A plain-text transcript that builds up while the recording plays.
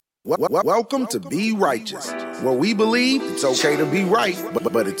Welcome to Be Righteous, where we believe it's okay to be right,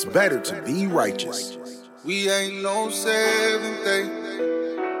 but it's better to be righteous. We ain't no Seventh-day,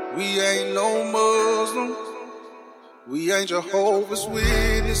 we ain't no Muslim, we ain't Jehovah's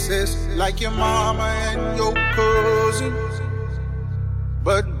Witnesses like your mama and your cousins,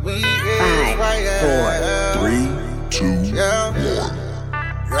 but we is right. 5, 4, 3, 2, 1.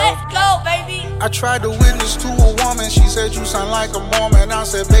 Let's go, baby. I tried to witness to a woman. She said, you sound like a Mormon. I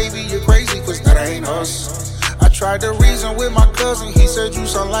said, baby, you're crazy, cause that ain't us. I tried to reason with my cousin. He said, you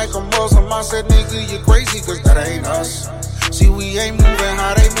sound like a Muslim. I said, nigga, you're crazy, cause that ain't us. See, we ain't moving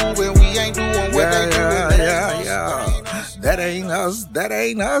how they moving. We ain't doing what they doing. That ain't us. That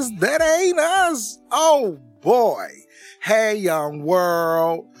ain't us. That ain't us. Oh, boy. Hey, young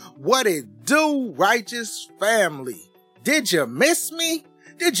world. What it do, righteous family? Did you miss me?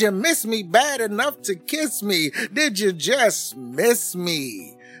 Did you miss me bad enough to kiss me? Did you just miss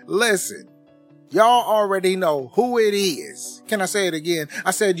me? Listen, y'all already know who it is. Can I say it again?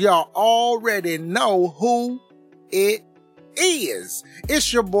 I said y'all already know who it is.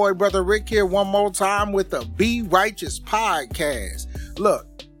 It's your boy, Brother Rick, here one more time with the Be Righteous podcast. Look,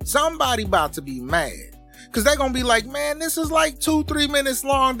 somebody about to be mad. Because they're going to be like, man, this is like 2-3 minutes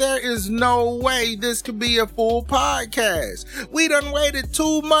long. There is no way this could be a full podcast. We done waited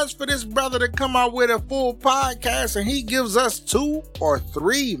 2 months for this brother to come out with a full podcast, and he gives us 2 or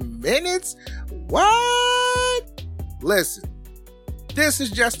 3 minutes? What? Listen, this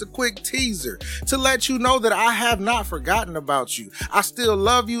is just a quick teaser to let you know that I have not forgotten about you. I still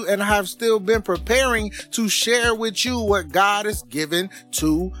love you, and I have still been preparing to share with you what God has given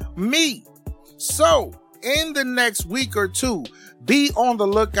to me. So, in the next week or two, be on the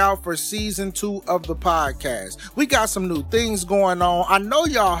lookout for season 2 of the podcast. We got some new things going on. I know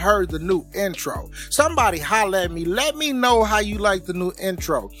y'all heard the new intro. Somebody holler at me. Let me know how you like the new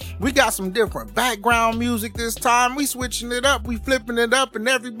intro. We got some different background music this time. We switching it up. We flipping it up, and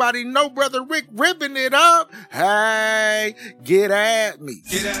everybody know Brother Rick ripping it up. Hey, get at me.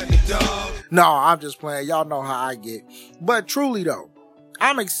 Get at me, dog. No, I'm just playing. Y'all know how I get. But truly though,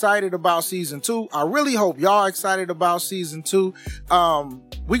 I'm excited about season 2. I really hope y'all excited about season 2.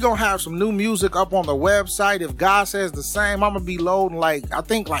 We gonna have some new music up on the website. If God says the same, I'm gonna be loading I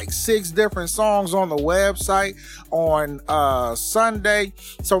think 6 different songs on the website on Sunday.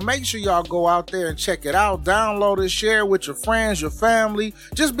 So make sure y'all go out there and check it out. Download it, share it with your friends, your family.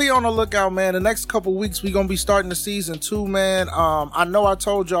 Just be on the lookout, man. The next couple weeks, we gonna be starting the season 2, man. I know I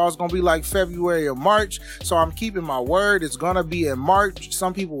told y'all it's gonna be like February or March, so I'm keeping my word. It's gonna be in March.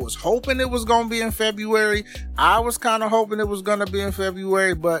 Some people was hoping it was going to be in February. I was kind of hoping it was going to be in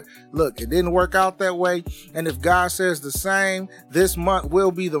February, but look, it didn't work out that way. And if God says the same, this month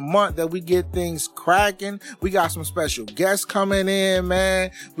will be the month that we get things cracking. We got some special guests coming in,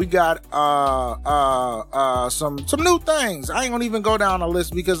 man. We got some new things. I ain't gonna even go down the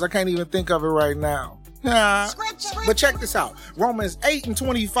list because I can't even think of it right now. But check this out. Romans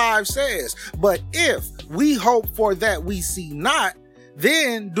 8:25 says, but if we hope for that we see not,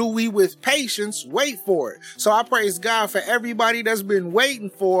 then do we with patience wait for it. So I praise God for everybody that's been waiting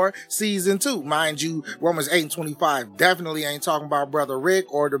for season 2. Mind you, Romans 8:25 definitely ain't talking about Brother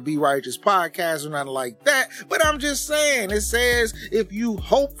Rick or the Be Righteous podcast or nothing like that. But I'm just saying, it says if you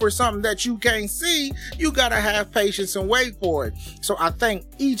hope for something that you can't see, you gotta have patience and wait for it. So I thank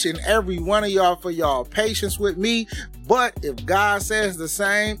each and every one of y'all for y'all patience with me. But if God says the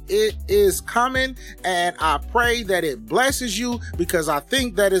same, it is coming, and I pray that it blesses you because I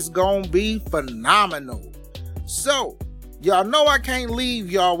think that it's gonna be phenomenal. So, y'all know I can't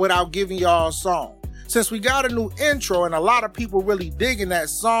leave y'all without giving y'all a song. Since we got a new intro and a lot of people really digging that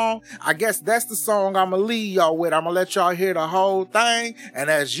song, I guess that's the song I'm gonna leave y'all with. I'm gonna let y'all hear the whole thing, and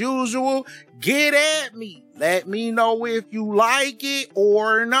as usual, get at me. Let me know if you like it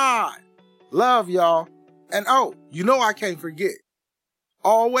or not. Love y'all. And oh, you know I can't forget.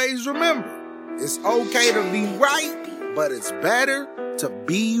 Always remember, it's okay to be right, but it's better to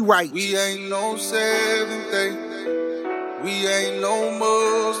be right. We ain't no Seventh-day, we ain't no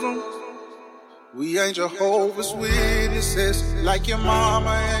Muslim, we ain't Jehovah's Witnesses like your mama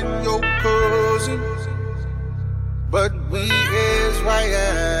and your cousins, but we is right.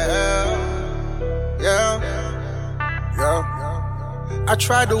 Yeah. I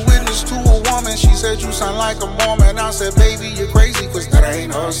tried to witness to a woman. She said, you sound like a Mormon. I said, baby, you're crazy, cause that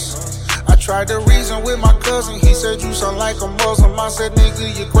ain't us. I tried to reason with my cousin. He said, you sound like a Muslim. I said,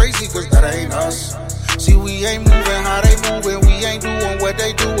 nigga, you're crazy, cause that ain't us. See, we ain't moving how they moving. We ain't doing what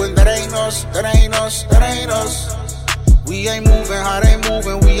they doing. That ain't us. That ain't us. That ain't us. We ain't moving how they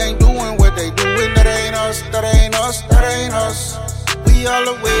moving. We ain't doing what they doing. That ain't us. That ain't us. That ain't us. We all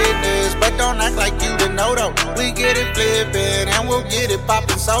the way but don't act like you the know though. We get it flippin' and we'll get it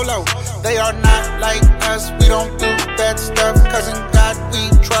poppin' solo. They are not like us, we don't do that stuff. Cause in God we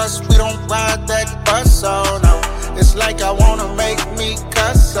trust, we don't ride that bus, oh no. It's like I wanna make me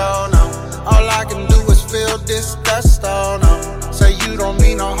cuss, oh no. All I can do is feel disgust, oh no. Say you don't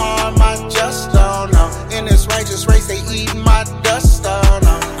mean no harm, I just don't know. In this righteous race they eat my dust, oh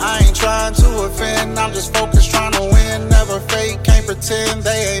no. I ain't trying to offend, I'm just focused trying to win. Never fake, can't pretend,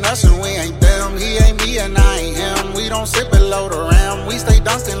 they ain't us and we ain't them. He ain't me and I ain't him, we don't sip and load around. We stay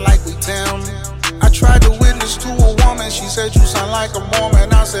dunking like we Tim. I tried to witness to a woman, she said you sound like a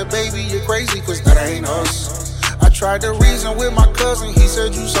Mormon. I said baby you're crazy cause that ain't us. I tried to reason with my cousin, he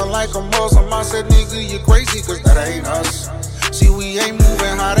said you sound like a Muslim. I said nigga you're crazy cause that ain't us. See we ain't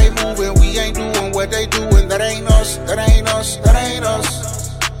moving how they moving, we ain't doing what they doing. That ain't us, that ain't us, that ain't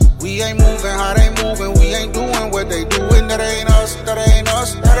us. We ain't moving how they moving, we ain't doing what they doing. That ain't us, that ain't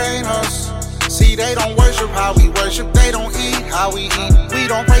us, that ain't us. See they don't worship how we worship, they don't eat how we eat. We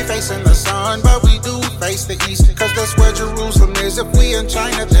don't pray facing the sun, but we do face the east. Cause that's where Jerusalem is. If we in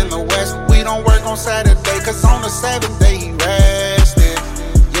China then the west. We don't work on Saturday cause on the 7th day he rested.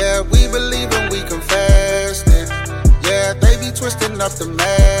 Yeah, we believe and we confessed it. Yeah, they be twisting up the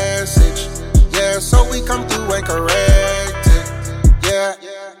message. Yeah, so we come through and correct it. Yeah.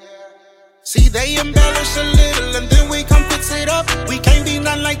 See, they embellish a little and then we come fix it up. We can't be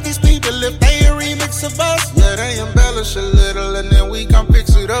none like these people if they a remix of us. Yeah, they embellish a little and then we come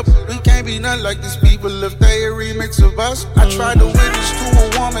fix it up. We can't be none like these people if they a remix of us. I tried to witness to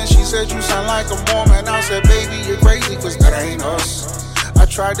a woman, she said you sound like a Mormon. I said baby you're crazy cause that ain't us. I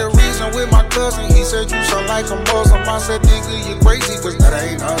tried to reason with my cousin, he said you sound like a Muslim. I said nigga you're crazy cause that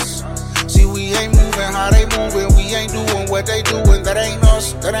ain't us. See we ain't moving how they moving, we ain't doing what they doing. That ain't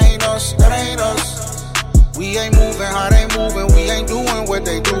us, that ain't us, that ain't us. We ain't moving how they moving, we ain't doing what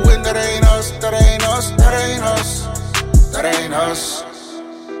they doing. That ain't us, that ain't us, that ain't us, that ain't us.